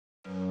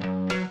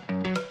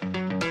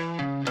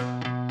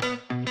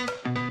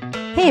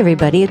Hey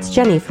everybody, it's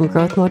Jenny from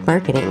Growth Mode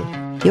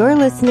Marketing. You're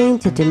listening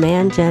to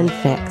Demand Gen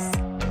Fix,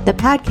 the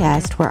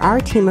podcast where our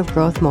team of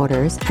growth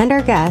moders and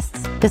our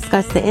guests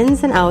discuss the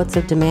ins and outs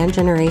of demand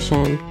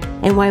generation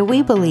and why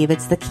we believe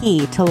it's the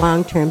key to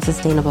long-term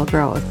sustainable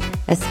growth,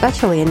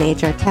 especially in the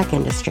HR tech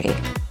industry.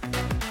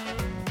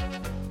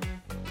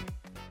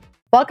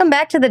 Welcome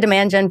back to the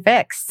Demand Gen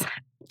Fix.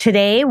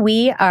 Today,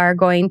 we are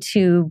going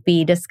to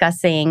be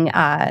discussing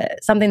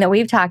something that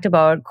we've talked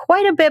about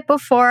quite a bit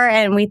before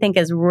and we think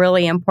is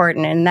really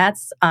important, and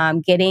that's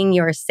getting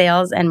your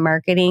sales and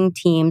marketing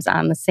teams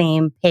on the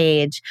same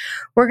page.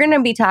 We're going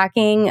to be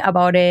talking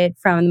about it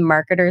from the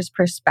marketer's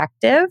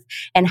perspective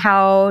and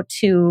how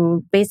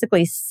to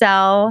basically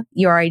sell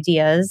your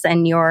ideas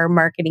and your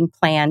marketing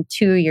plan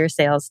to your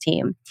sales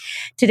team.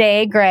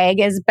 Today,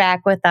 Greg is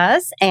back with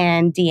us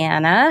and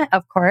Deanna,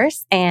 of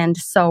course, and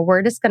so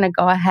we're just going to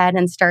go ahead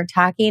and start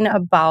talking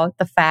about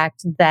the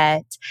fact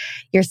that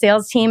your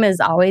sales team is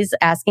always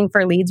asking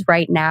for leads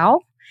right now.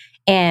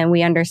 And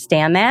we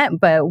understand that,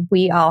 but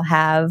we all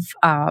have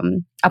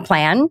a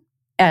plan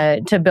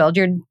to build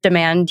your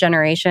demand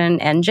generation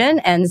engine.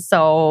 And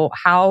so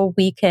how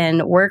we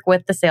can work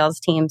with the sales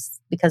teams,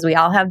 because we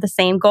all have the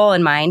same goal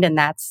in mind, and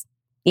that's,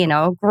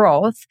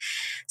 growth.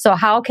 So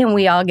how can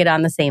we all get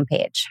on the same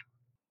page?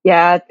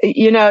 Yeah,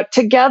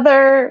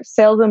 together,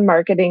 sales and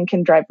marketing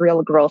can drive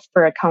real growth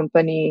for a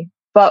company.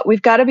 But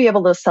we've got to be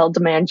able to sell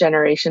demand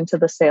generation to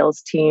the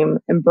sales team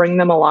and bring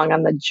them along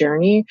on the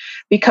journey,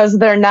 because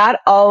they're not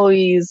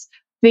always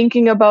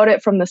thinking about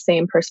it from the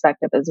same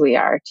perspective as we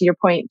are. To your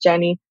point,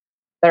 Jenny,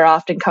 they're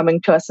often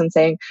coming to us and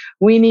saying,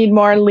 we need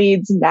more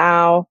leads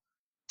now.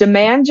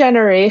 Demand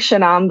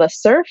generation on the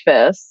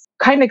surface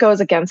kind of goes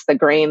against the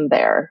grain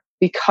there,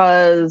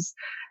 because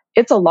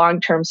it's a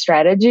long-term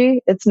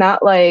strategy. It's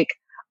not like,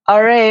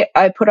 all right,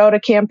 I put out a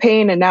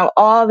campaign and now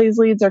all these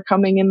leads are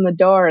coming in the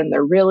door and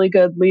they're really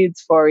good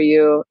leads for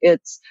you.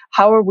 It's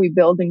how are we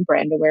building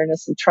brand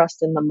awareness and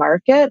trust in the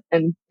market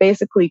and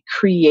basically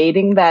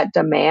creating that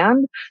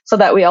demand so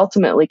that we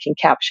ultimately can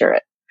capture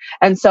it.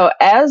 And so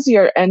as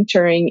you're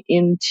entering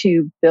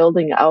into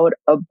building out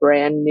a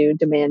brand new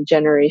demand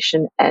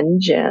generation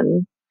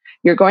engine,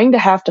 you're going to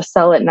have to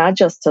sell it not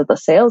just to the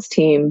sales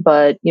team,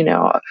 but,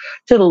 to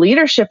the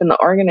leadership in the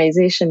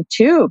organization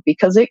too,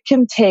 because it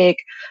can take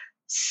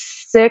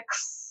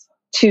 6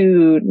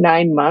 to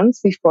 9 months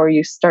before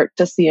you start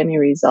to see any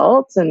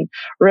results, and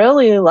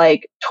really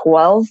like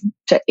 12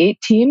 to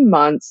 18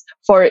 months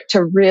for it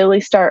to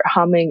really start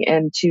humming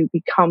and to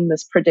become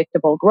this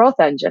predictable growth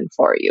engine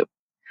for you.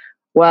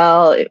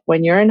 Well,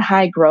 when you're in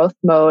high growth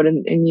mode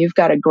and you've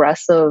got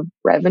aggressive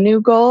revenue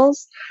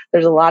goals,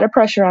 there's a lot of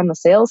pressure on the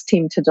sales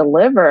team to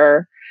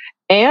deliver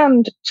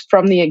and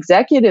from the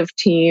executive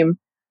team.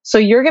 So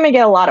you're going to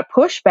get a lot of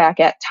pushback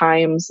at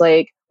times,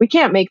 like, we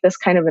can't make this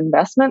kind of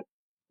investment.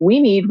 We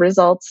need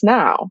results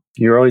now.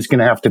 You're always going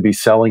to have to be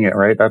selling it,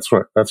 right? That's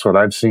what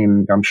I've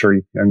seen. I'm sure,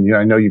 and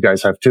I know you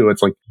guys have too.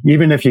 It's like,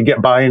 even if you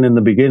get buy-in in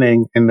the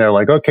beginning and they're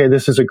like, okay,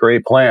 this is a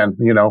great plan.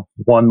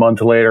 1 month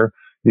later,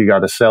 you got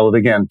to sell it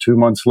again. 2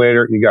 months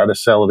later, you got to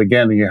sell it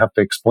again. And you have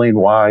to explain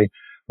why.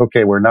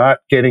 Okay, we're not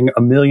getting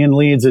 1 million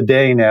leads a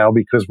day now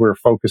because we're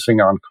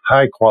focusing on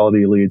high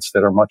quality leads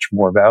that are much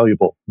more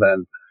valuable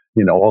than,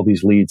 all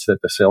these leads that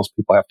the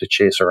salespeople have to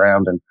chase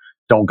around and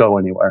don't go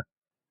anywhere.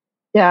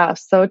 Yeah,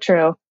 so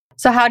true.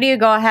 So how do you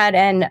go ahead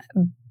and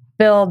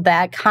build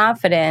that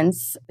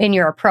confidence in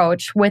your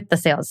approach with the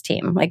sales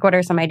team? Like, what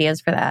are some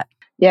ideas for that?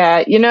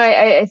 Yeah,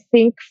 I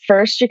think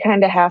first you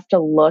kind of have to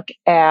look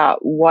at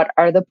what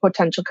are the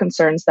potential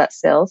concerns that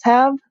sales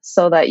have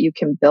so that you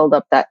can build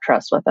up that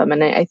trust with them.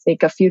 And I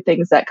think a few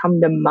things that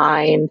come to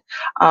mind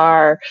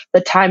are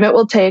the time it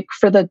will take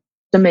for the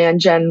demand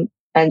gen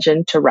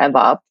engine to rev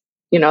up.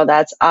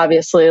 That's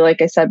obviously,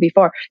 like I said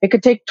before, it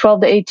could take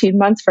 12 to 18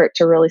 months for it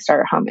to really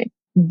start humming.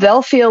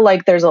 They'll feel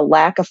like there's a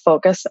lack of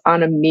focus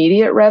on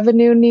immediate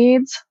revenue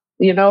needs.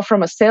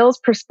 From a sales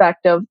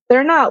perspective,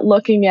 they're not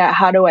looking at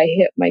how do I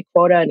hit my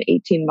quota in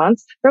 18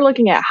 months. They're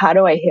looking at how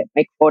do I hit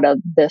my quota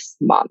this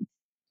month.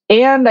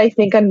 And I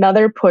think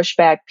another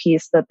pushback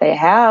piece that they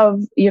have,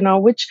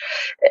 which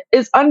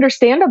is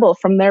understandable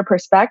from their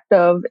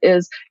perspective,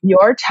 is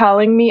you're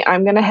telling me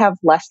I'm going to have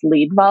less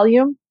lead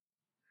volume,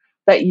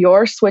 that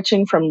you're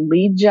switching from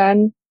lead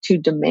gen to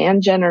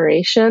demand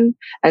generation.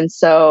 And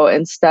so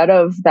instead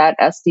of that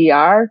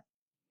SDR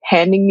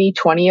handing me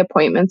 20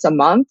 appointments a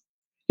month,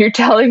 you're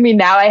telling me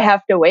now I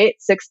have to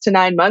wait 6 to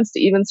 9 months to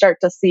even start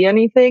to see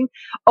anything.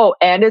 Oh,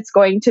 and it's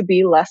going to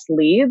be less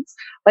leads.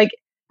 Like,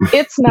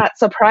 it's not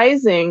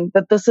surprising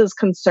that this is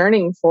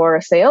concerning for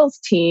a sales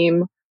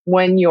team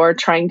when you're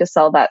trying to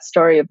sell that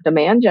story of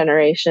demand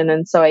generation.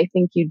 And so I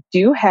think you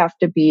do have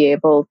to be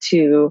able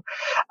to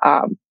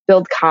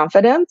build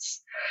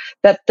confidence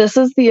that this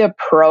is the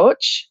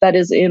approach that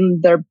is in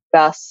their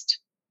best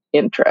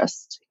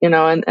interest,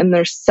 and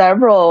there's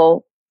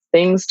several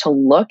things to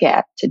look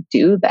at to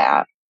do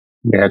that.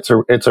 Yeah,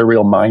 it's a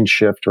real mind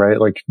shift, right?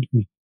 Like,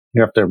 you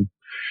have to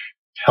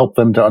help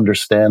them to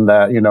understand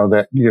that,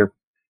 that you're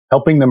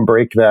helping them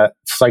break that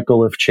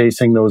cycle of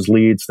chasing those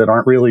leads that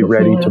aren't really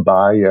ready to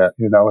buy yet.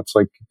 It's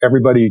like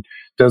everybody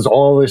does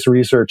all this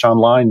research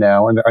online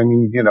now. And I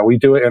mean, we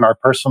do it in our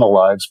personal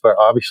lives, but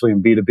obviously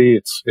in B2B,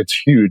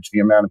 it's huge. The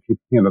amount of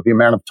people, the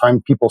amount of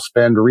time people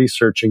spend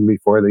researching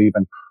before they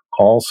even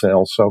call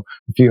sales. So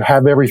if you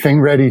have everything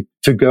ready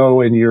to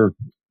go and you're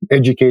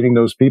educating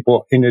those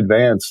people in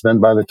advance, then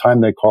by the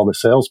time they call the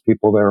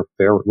salespeople,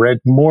 they're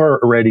more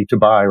ready to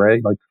buy,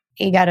 right? Like,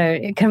 you got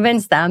to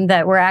convince them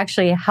that we're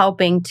actually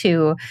helping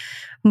to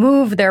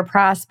move their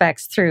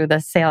prospects through the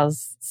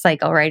sales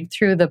cycle, right?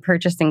 Through the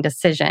purchasing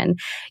decision.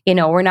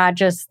 We're not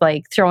just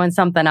like throwing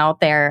something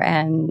out there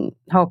and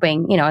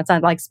hoping, it's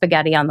not like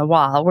spaghetti on the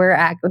wall.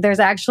 There's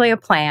actually a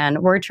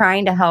plan. We're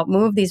trying to help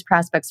move these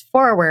prospects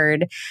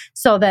forward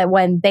so that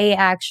when they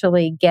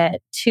actually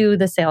get to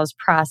the sales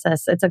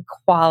process, it's a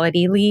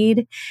quality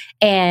lead.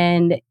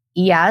 And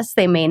yes,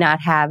 they may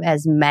not have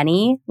as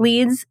many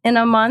leads in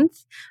a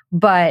month,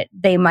 but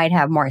they might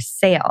have more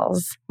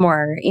sales,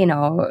 more,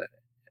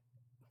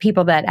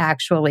 people that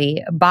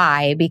actually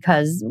buy,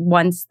 because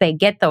once they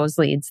get those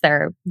leads,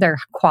 they're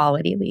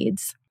quality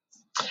leads.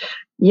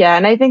 Yeah,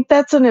 and I think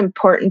that's an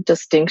important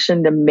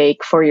distinction to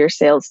make for your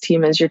sales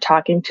team as you're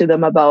talking to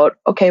them about,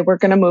 okay, we're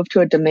going to move to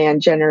a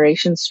demand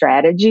generation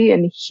strategy,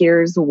 and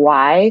here's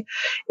why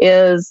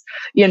is,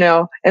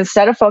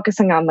 instead of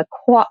focusing on the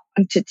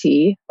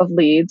quantity of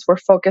leads, we're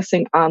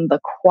focusing on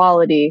the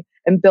quality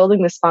and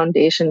building this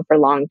foundation for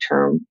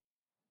long-term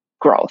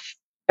growth.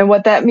 And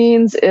what that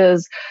means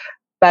is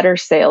better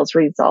sales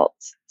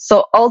results.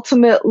 So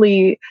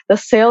ultimately, the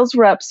sales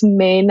reps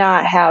may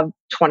not have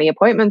 20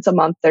 appointments a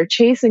month they're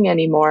chasing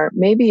anymore.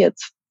 Maybe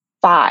it's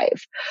 5.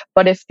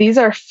 But if these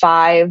are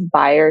 5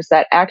 buyers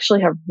that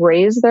actually have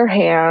raised their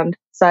hand,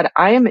 said,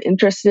 I am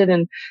interested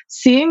in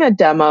seeing a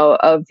demo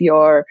of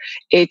your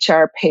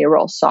HR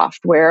payroll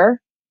software,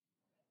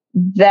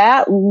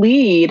 that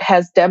lead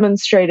has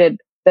demonstrated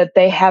that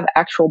they have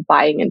actual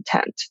buying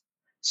intent.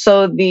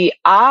 So the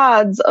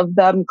odds of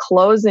them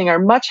closing are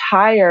much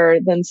higher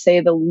than,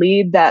 say, the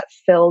lead that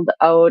filled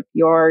out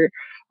your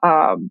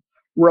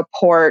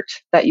report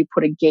that you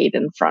put a gate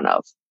in front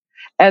of.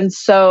 And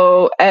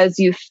so as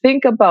you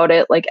think about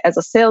it, like as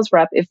a sales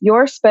rep, if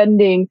you're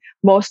spending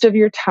most of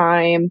your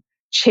time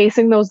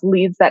chasing those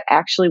leads that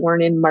actually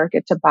weren't in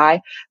market to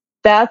buy,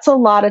 that's a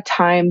lot of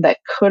time that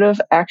could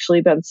have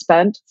actually been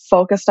spent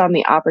focused on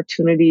the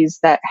opportunities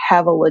that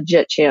have a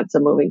legit chance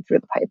of moving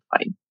through the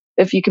pipeline.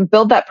 If you can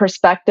build that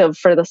perspective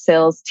for the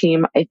sales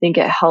team, I think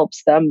it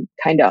helps them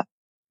kind of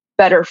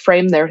better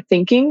frame their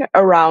thinking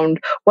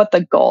around what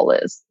the goal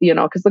is,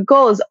 because the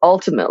goal is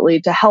ultimately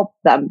to help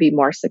them be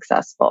more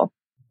successful.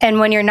 And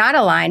when you're not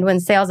aligned, when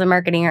sales and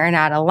marketing are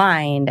not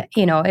aligned,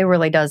 it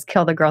really does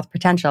kill the growth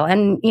potential.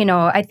 And,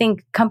 I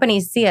think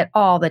companies see it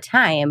all the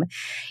time.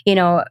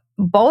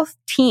 Both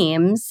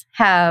teams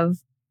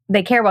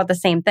they care about the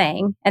same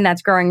thing, and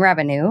that's growing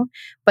revenue,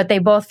 but they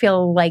both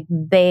feel like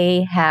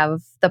they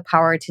have the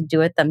power to do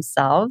it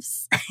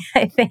themselves,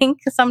 I think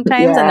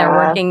sometimes, and they're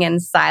working in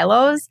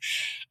silos,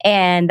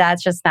 and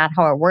that's just not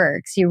how it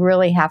works. You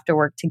really have to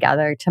work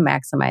together to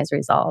maximize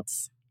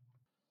results.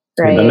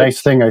 Right. And the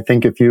nice thing, I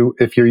think, if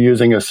you're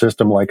using a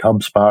system like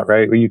HubSpot,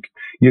 right, where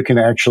you can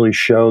actually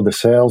show the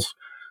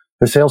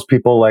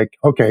salespeople, like,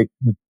 okay,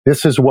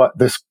 this is what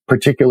this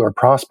particular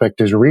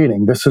prospect is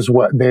reading. This is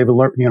what they've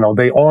learned,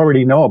 they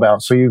already know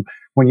about. So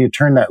when you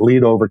turn that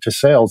lead over to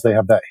sales, they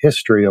have that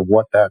history of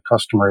what that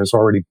customer has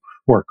already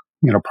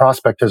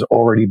prospect has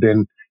already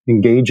been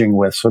engaging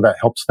with. So that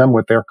helps them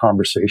with their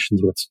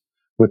conversations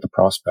with the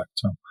prospect.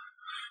 So,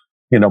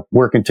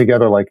 working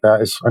together like that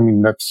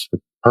that's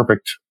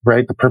perfect,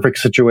 right? The perfect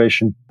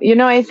situation.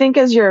 I think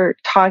as you're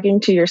talking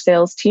to your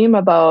sales team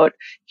about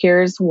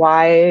here's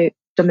why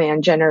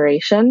demand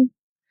generation,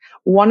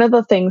 one of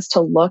the things to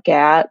look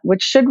at,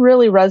 which should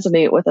really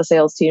resonate with a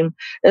sales team,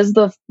 is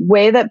the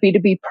way that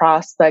B2B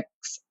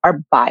prospects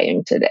are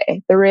buying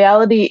today. The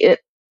reality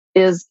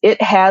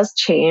it has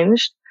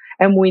changed,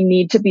 and we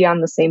need to be on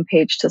the same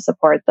page to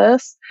support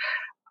this.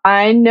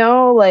 I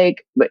know,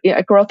 like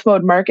at Growth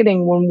Mode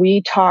Marketing, when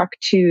we talk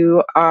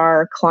to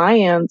our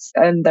clients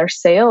and their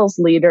sales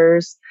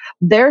leaders,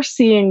 they're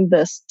seeing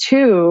this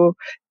too.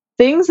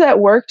 Things that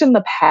worked in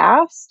the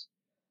past,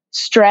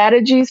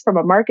 strategies from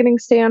a marketing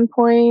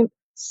standpoint,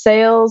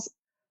 sales,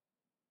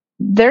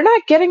 they're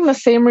not getting the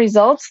same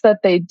results that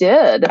they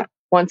did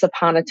once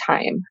upon a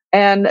time.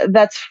 And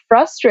that's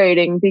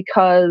frustrating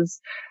because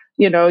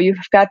you've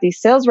got these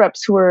sales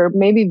reps who are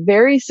maybe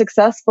very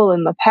successful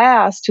in the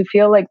past who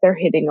feel like they're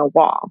hitting a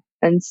wall.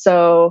 And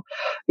so,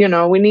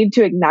 we need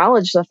to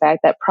acknowledge the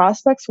fact that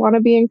prospects want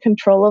to be in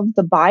control of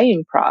the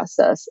buying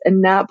process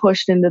and not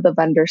pushed into the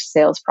vendor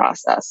sales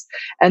process.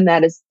 And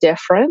that is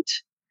different.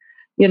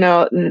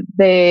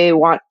 They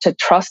want to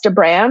trust a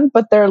brand,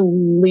 but they're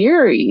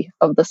leery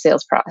of the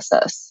sales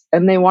process.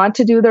 And they want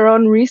to do their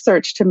own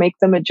research to make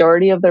the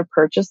majority of their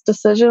purchase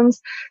decisions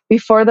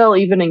before they'll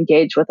even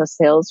engage with a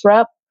sales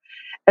rep.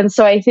 And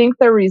so I think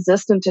they're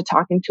resistant to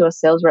talking to a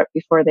sales rep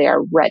before they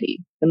are ready.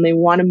 And they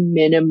want to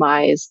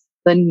minimize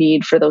the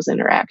need for those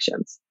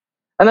interactions.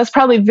 And that's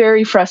probably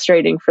very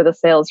frustrating for the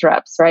sales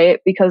reps, right?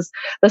 Because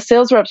the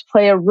sales reps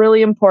play a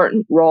really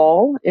important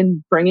role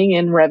in bringing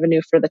in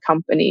revenue for the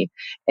company.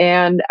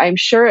 And I'm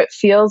sure it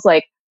feels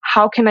like,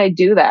 how can I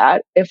do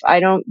that if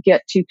I don't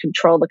get to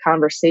control the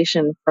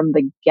conversation from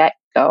the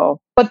get-go?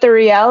 But the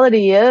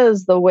reality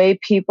is the way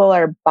people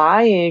are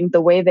buying,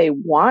 the way they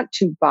want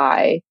to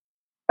buy,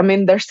 I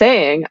mean, they're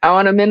saying, I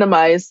want to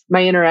minimize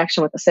my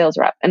interaction with the sales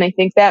rep. And I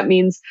think that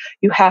means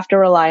you have to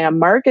rely on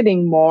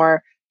marketing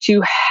more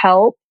to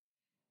help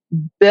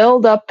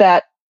build up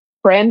that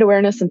brand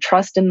awareness and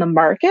trust in the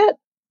market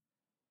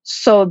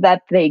so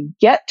that they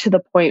get to the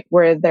point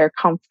where they're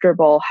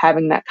comfortable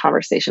having that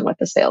conversation with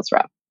the sales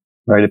rep.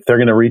 Right. If they're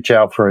going to reach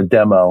out for a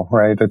demo,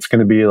 right, that's going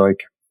to be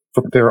like,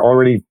 they're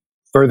already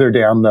further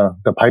down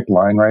the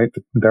pipeline, right?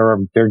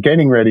 They're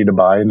getting ready to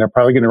buy, and they're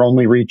probably going to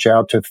only reach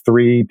out to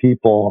 3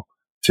 people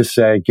to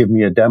say, give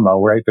me a demo,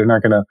 right? They're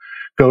not going to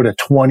go to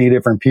 20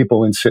 different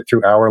people and sit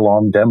through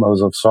hour-long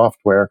demos of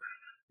software.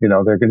 You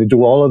know, they're going to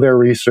do all of their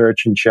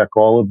research and check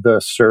all of the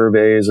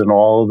surveys and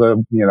all of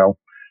the, you know,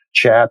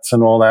 chats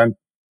and all that,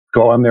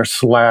 go on their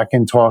Slack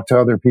and talk to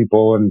other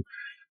people and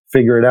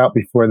figure it out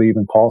before they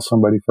even call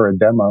somebody for a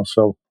demo.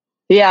 So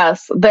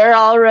yes, they're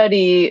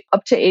already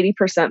up to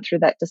 80% through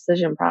that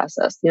decision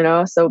process, you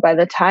know? So by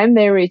the time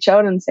they reach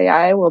out and say,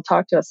 I will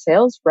talk to a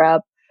sales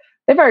rep,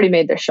 they've already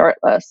made their short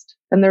list.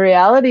 And the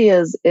reality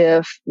is,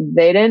 if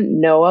they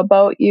didn't know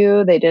about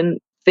you, they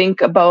didn't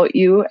think about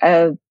you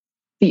as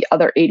the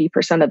other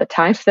 80% of the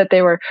time that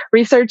they were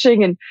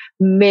researching and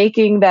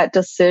making that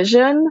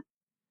decision,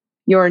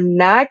 you're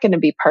not going to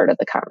be part of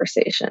the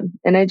conversation.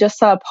 And I just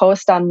saw a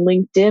post on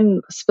LinkedIn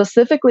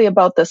specifically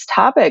about this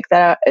topic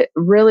that it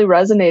really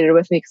resonated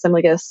with me, because I'm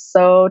like, it's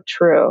so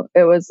true.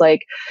 It was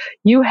like,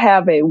 you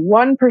have a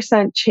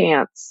 1%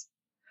 chance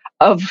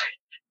of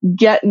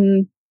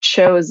getting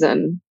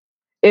chosen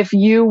if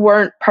you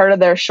weren't part of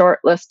their short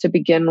list to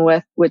begin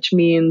with, which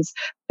means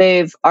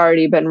they've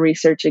already been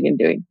researching and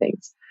doing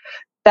things.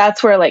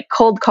 That's where like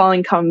cold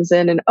calling comes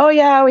in, and, oh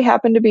yeah, we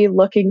happen to be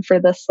looking for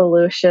this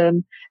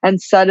solution.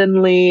 And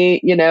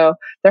suddenly, you know,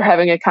 they're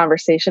having a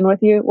conversation with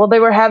you. Well, they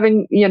were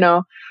having, you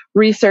know,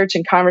 research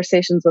and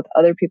conversations with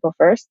other people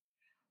first.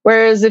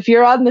 Whereas if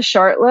you're on the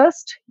short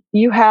list,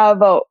 you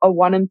have a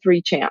 1 in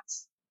 3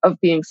 chance of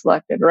being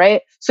selected,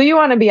 right? So you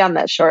want to be on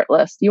that short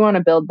list. You want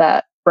to build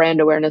that brand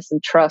awareness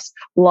and trust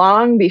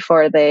long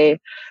before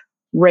they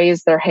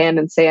raise their hand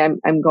and say,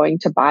 I'm going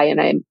to buy and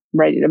I'm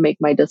ready to make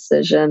my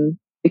decision.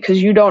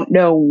 Because you don't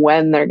know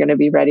when they're going to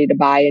be ready to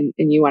buy, and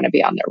you want to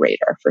be on their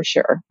radar for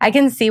sure. I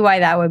can see why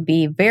that would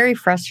be very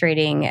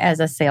frustrating as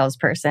a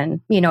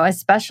salesperson, you know,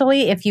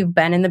 especially if you've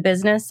been in the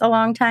business a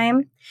long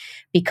time,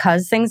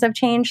 because things have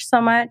changed so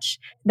much.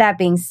 That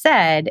being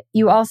said,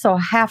 you also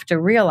have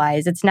to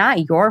realize it's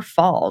not your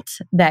fault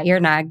that you're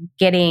not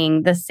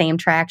getting the same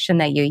traction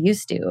that you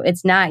used to.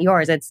 It's not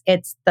yours.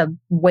 It's the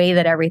way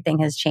that everything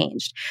has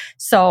changed.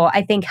 So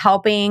I think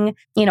helping,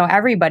 you know,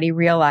 everybody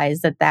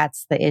realize that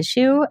that's the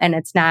issue, and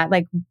it's not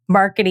like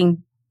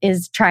marketing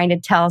is trying to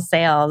tell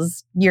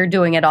sales, you're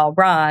doing it all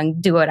wrong,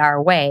 do it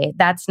our way.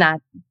 That's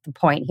not the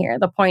point here.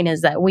 The point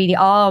is that we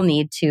all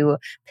need to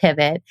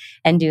pivot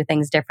and do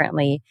things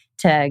differently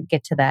to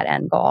get to that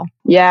end goal.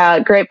 Yeah,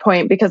 great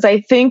point. Because I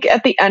think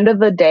at the end of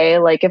the day,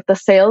 like if the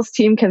sales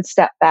team can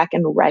step back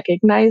and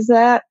recognize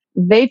that,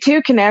 they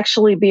too can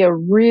actually be a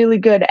really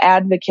good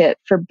advocate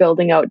for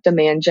building out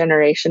demand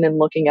generation and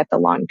looking at the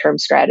long-term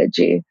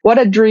strategy. What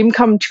a dream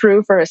come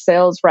true for a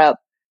sales rep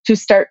to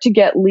start to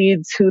get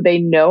leads who they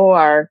know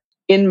are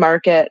in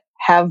market,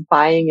 have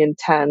buying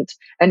intent,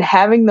 and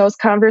having those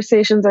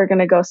conversations are going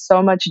to go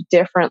so much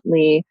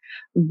differently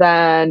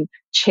than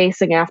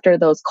chasing after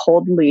those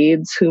cold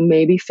leads who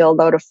maybe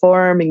filled out a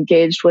form,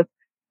 engaged with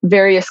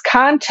various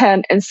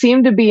content, and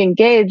seem to be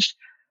engaged,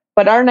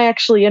 but aren't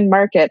actually in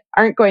market,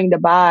 aren't going to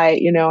buy,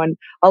 you know. And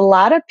a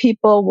lot of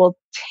people will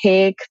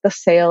take the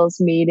sales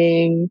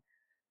meeting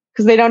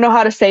because they don't know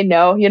how to say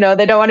no, you know,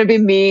 they don't want to be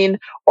mean,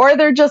 or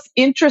they're just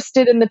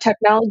interested in the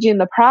technology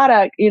and the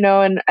product, you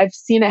know. And I've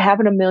seen it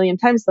happen a million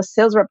times. The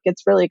sales rep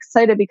gets really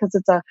excited because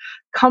it's a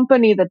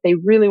company that they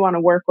really want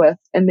to work with,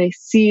 and they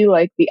see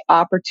like the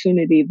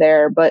opportunity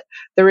there. But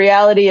the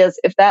reality is,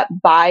 if that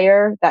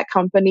buyer, that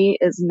company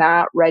is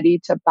not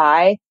ready to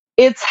buy,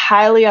 it's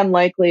highly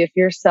unlikely, if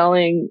you're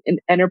selling an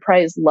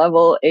enterprise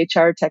level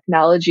HR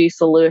technology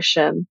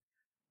solution,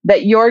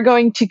 that you're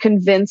going to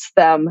convince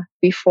them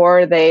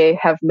before they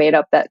have made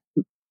up that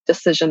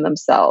decision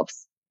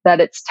themselves that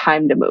it's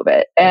time to move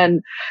it.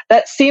 And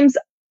that seems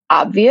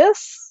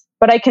obvious,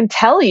 but I can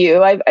tell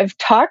you, I've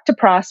talked to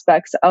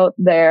prospects out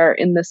there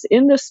in this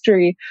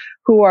industry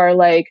who are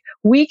like,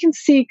 we can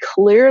see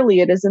clearly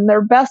it is in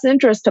their best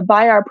interest to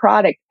buy our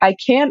product. I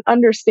can't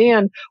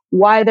understand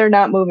why they're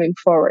not moving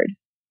forward.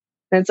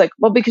 And it's like,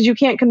 well, because you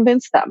can't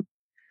convince them.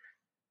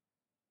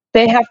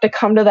 They have to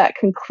come to that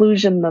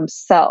conclusion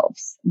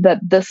themselves, that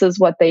this is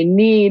what they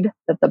need,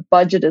 that the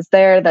budget is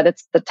there, that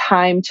it's the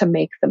time to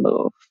make the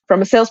move.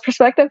 From a sales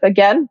perspective,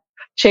 again,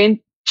 change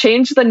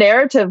change the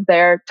narrative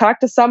there. Talk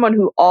to someone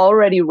who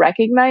already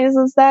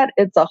recognizes that.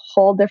 It's a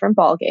whole different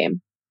ballgame.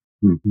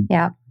 Mm-hmm.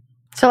 Yeah.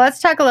 So let's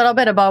talk a little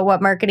bit about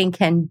what marketing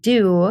can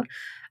do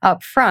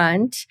up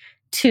front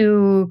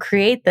to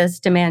create this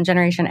demand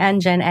generation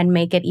engine and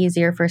make it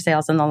easier for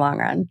sales in the long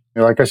run.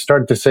 Like I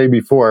started to say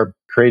before,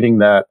 creating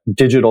that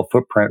digital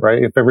footprint,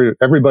 right? If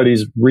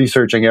everybody's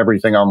researching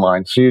everything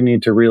online, so you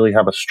need to really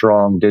have a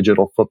strong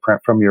digital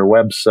footprint from your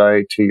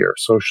website to your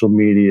social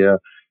media,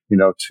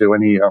 to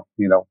any,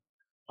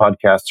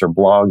 podcasts or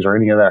blogs or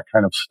any of that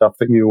kind of stuff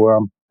that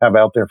you have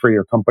out there for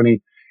your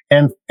company,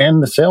 and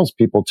the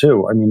salespeople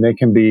too. I mean, they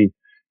can be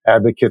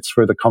advocates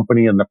for the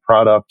company and the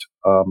product,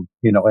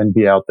 and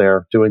be out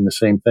there doing the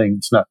same thing.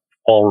 It's not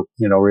all,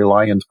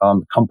 reliant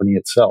on the company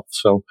itself.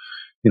 So,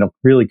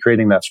 really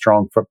creating that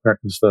strong footprint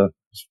is the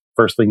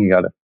first thing you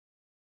got to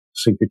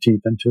sink your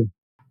teeth into.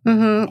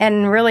 Mm-hmm.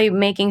 And really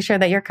making sure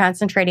that you're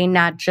concentrating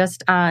not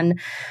just on,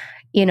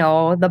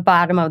 the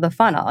bottom of the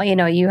funnel.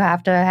 You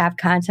have to have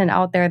content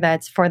out there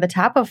that's for the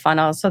top of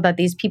funnel so that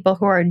these people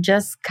who are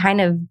just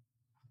kind of,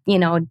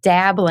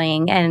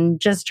 dabbling and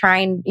just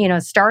trying,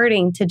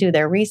 starting to do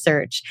their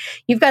research,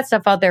 you've got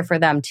stuff out there for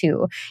them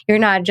too. You're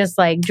not just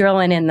like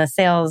drilling in the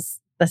sales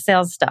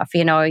stuff.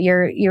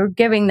 You're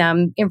giving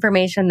them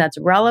information that's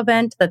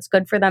relevant, that's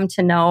good for them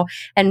to know.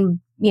 And,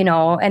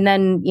 and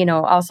then,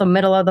 also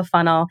middle of the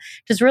funnel,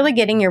 just really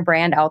getting your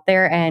brand out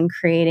there and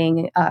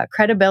creating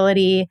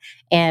credibility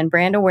and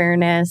brand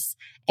awareness.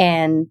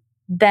 And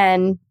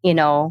then,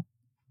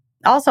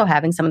 also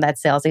having some of that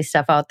salesy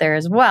stuff out there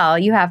as well.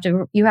 You have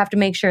to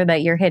make sure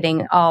that you're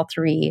hitting all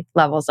three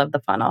levels of the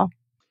funnel.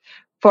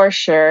 For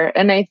sure.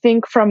 And I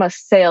think from a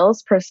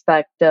sales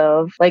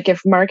perspective, like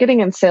if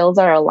marketing and sales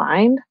are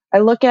aligned, I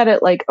look at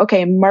it like,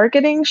 okay,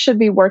 marketing should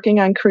be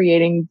working on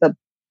creating the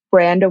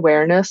brand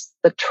awareness,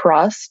 the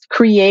trust,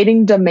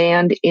 creating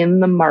demand in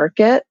the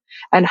market,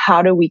 and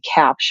how do we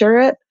capture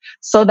it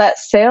so that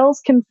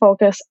sales can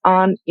focus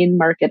on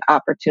in-market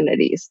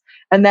opportunities.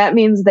 And that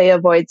means they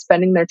avoid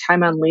spending their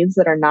time on leads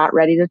that are not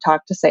ready to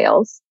talk to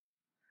sales.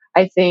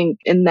 I think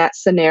in that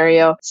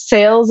scenario,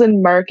 sales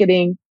and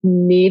marketing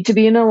need to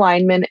be in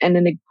alignment and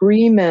an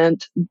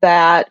agreement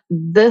that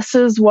this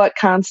is what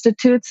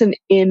constitutes an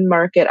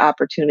in-market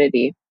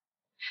opportunity.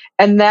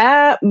 And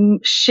that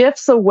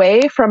shifts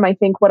away from, I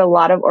think, what a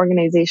lot of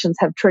organizations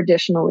have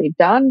traditionally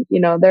done.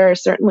 There are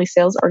certainly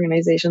sales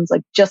organizations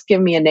like, just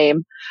give me a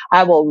name.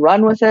 I will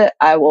run with it.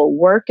 I will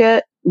work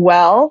it.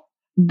 Well,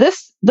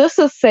 this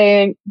is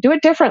saying, do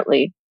it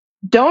differently.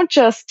 Don't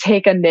just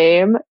take a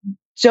name.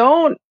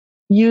 Don't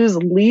use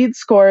lead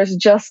scores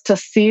just to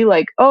see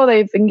like, oh,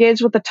 they've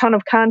engaged with a ton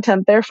of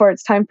content, therefore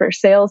it's time for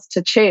sales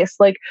to chase.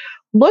 Like,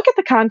 look at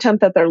the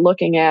content that they're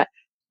looking at.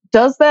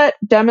 Does that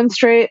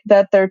demonstrate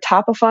that they're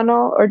top of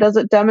funnel, or does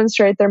it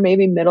demonstrate they're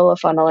maybe middle of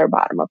funnel or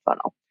bottom of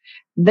funnel?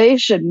 They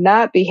should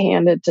not be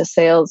handed to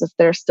sales if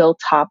they're still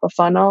top of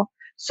funnel.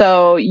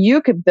 So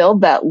you could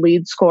build that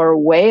lead score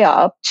way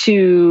up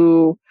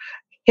to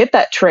hit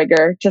that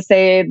trigger to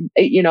say,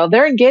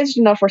 they're engaged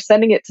enough, we're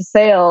sending it to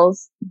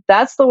sales.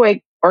 That's the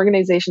way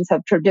organizations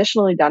have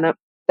traditionally done it.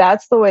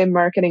 That's the way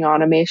marketing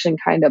automation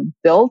kind of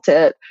built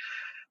it.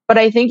 But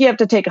I think you have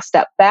to take a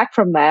step back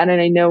from that. And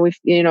I know we've,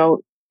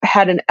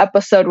 had an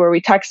episode where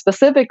we talked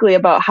specifically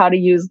about how to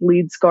use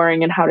lead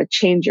scoring and how to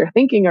change your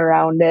thinking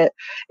around it.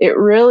 It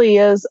really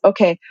is,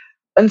 okay,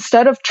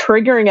 instead of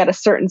triggering at a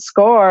certain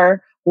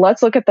score,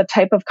 let's look at the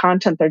type of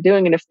content they're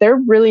doing. And if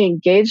they're really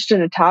engaged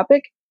in a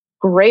topic,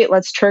 great,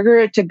 let's trigger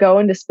it to go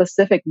into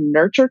specific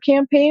nurture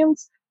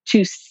campaigns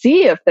to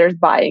see if there's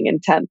buying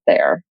intent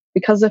there.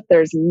 Because if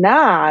there's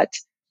not,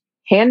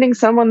 handing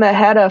someone that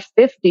had a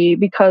 50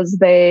 because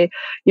they,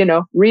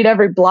 read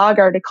every blog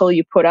article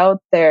you put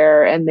out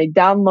there and they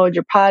download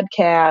your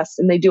podcast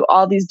and they do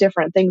all these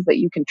different things that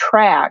you can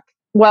track.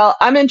 Well,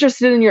 I'm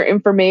interested in your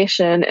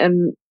information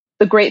and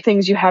the great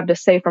things you have to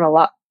say from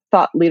a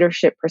thought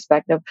leadership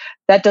perspective.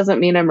 That doesn't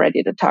mean I'm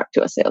ready to talk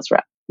to a sales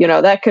rep.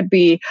 That could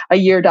be a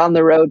year down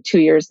the road,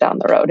 2 years down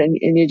the road, and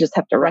you just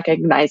have to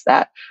recognize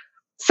that.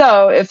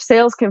 So if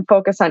sales can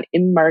focus on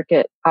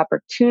in-market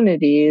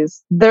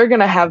opportunities, they're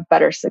going to have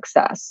better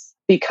success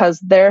because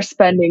they're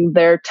spending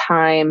their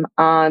time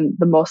on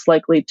the most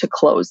likely to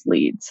close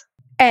leads.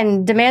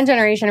 And demand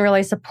generation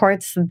really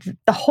supports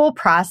the whole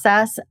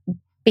process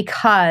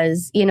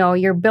because,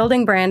 you're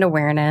building brand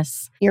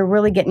awareness. You're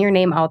really getting your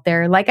name out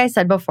there. Like I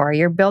said before,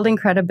 you're building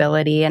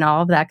credibility and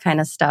all of that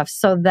kind of stuff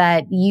so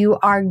that you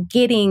are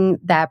getting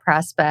that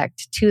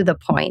prospect to the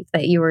point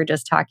that you were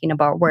just talking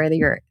about where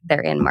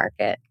they're in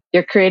market.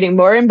 You're creating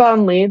more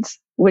inbound leads,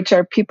 which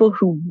are people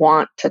who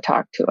want to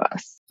talk to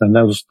us. And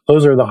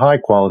those are the high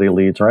quality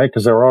leads, right?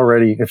 Because they're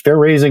already, if they're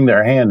raising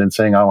their hand and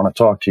saying, I want to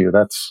talk to you,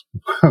 that's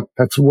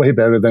way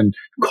better than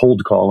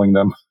cold calling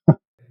them.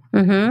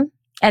 Mm-hmm.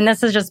 And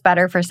this is just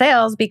better for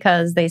sales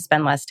because they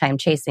spend less time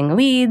chasing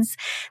leads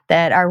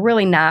that are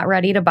really not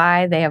ready to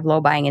buy. They have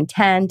low buying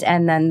intent.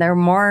 And then they're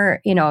more,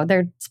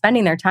 they're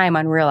spending their time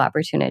on real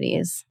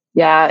opportunities.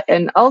 Yeah.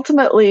 And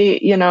ultimately,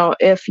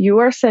 if you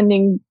are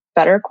sending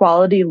better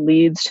quality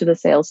leads to the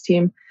sales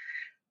team,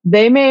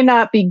 They may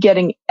not be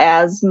getting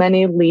as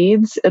many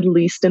leads, at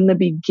least in the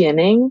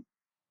beginning,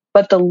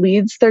 but the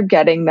leads they're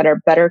getting that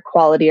are better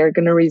quality are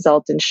going to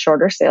result in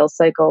shorter sales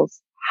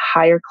cycles,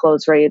 higher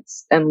close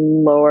rates, and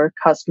lower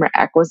customer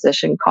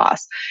acquisition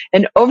costs.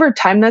 And over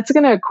time, that's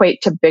going to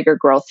equate to bigger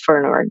growth for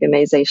an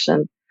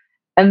organization.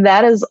 And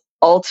that is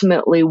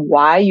ultimately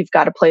why you've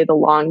got to play the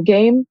long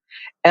game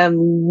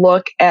and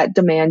look at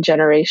demand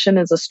generation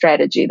as a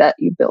strategy that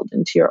you build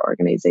into your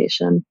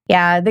organization.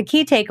 Yeah, the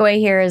key takeaway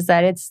here is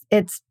that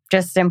it's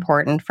just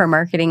important for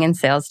marketing and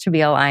sales to be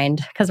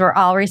aligned because we're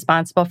all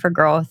responsible for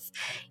growth.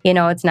 You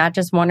know, it's not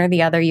just one or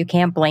the other. You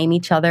can't blame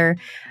each other.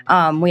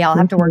 We all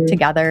have to work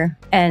together,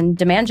 and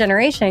demand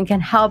generation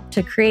can help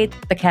to create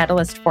the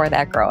catalyst for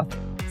that growth.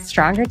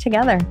 Stronger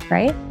together,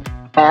 right?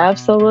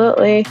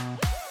 Absolutely.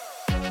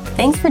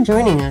 Thanks for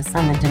joining us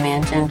on the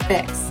Demand Gen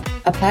Fix,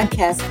 a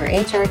podcast for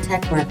HR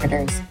tech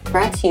marketers,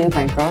 brought to you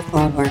by Growth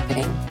Mode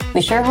Marketing.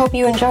 We sure hope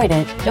you enjoyed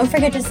it. Don't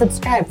forget to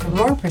subscribe for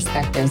more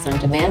perspectives on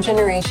demand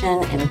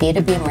generation and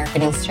B2B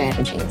marketing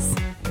strategies.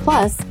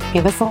 Plus,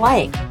 give us a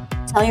like.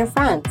 Tell your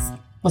friends.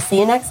 We'll see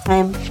you next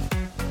time.